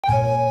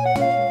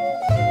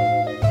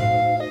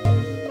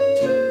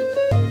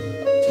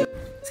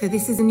So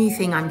this is a new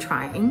thing I'm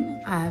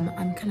trying.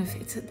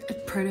 It's a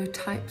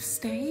prototype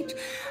stage,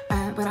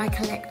 but I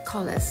collect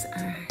collars.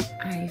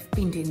 I've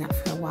been doing that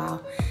for a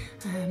while.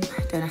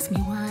 Don't ask me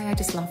why, I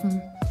just love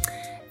them.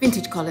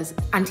 Vintage collars,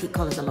 antique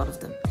collars, a lot of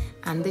them.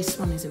 And this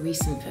one is a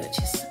recent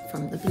purchase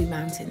from the Blue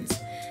Mountains.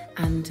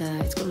 And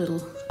it's got a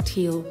little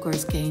teal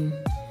gross grain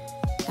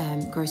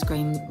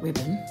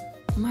ribbon.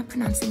 Am I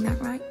pronouncing that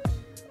right?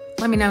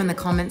 Let me know in the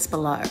comments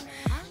below.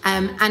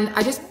 And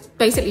I just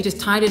basically just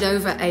tied it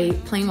over a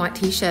plain white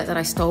t-shirt that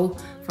I stole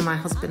from my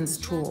husband's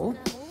drawer,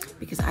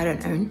 because I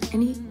don't own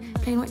any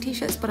plain white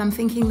t-shirts, but I'm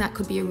thinking that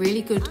could be a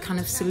really good kind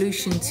of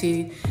solution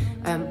to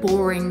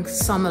boring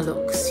summer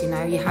looks. You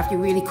know, you have your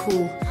really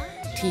cool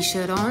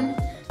t-shirt on,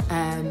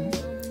 and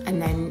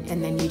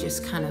then you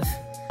just kind of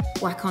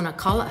whack on a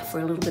collar for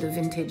a little bit of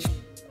vintage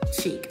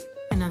chic.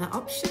 Another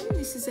option,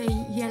 this is a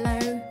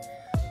yellow,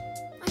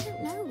 I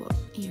don't know what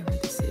era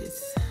this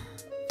is.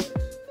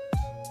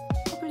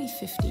 Probably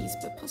 50s,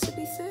 but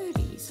possibly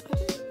 30s. I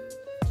don't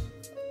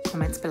know.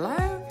 Comments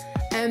below.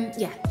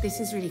 Yeah, this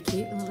is really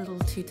cute, a little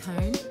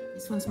two-tone.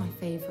 This one's my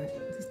favorite,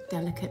 this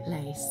delicate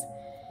lace.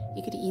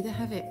 You could either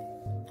have it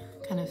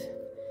kind of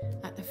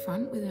at the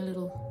front with a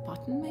little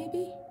button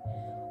maybe,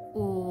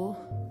 or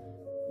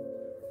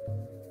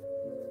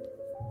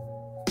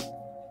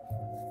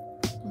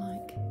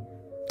like,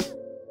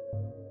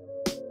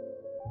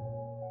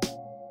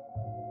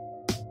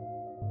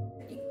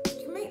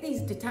 you can make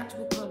these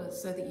detachable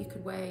collars so that you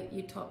could wear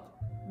your top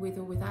with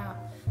or without,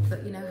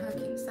 but you know, how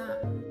cute is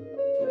that?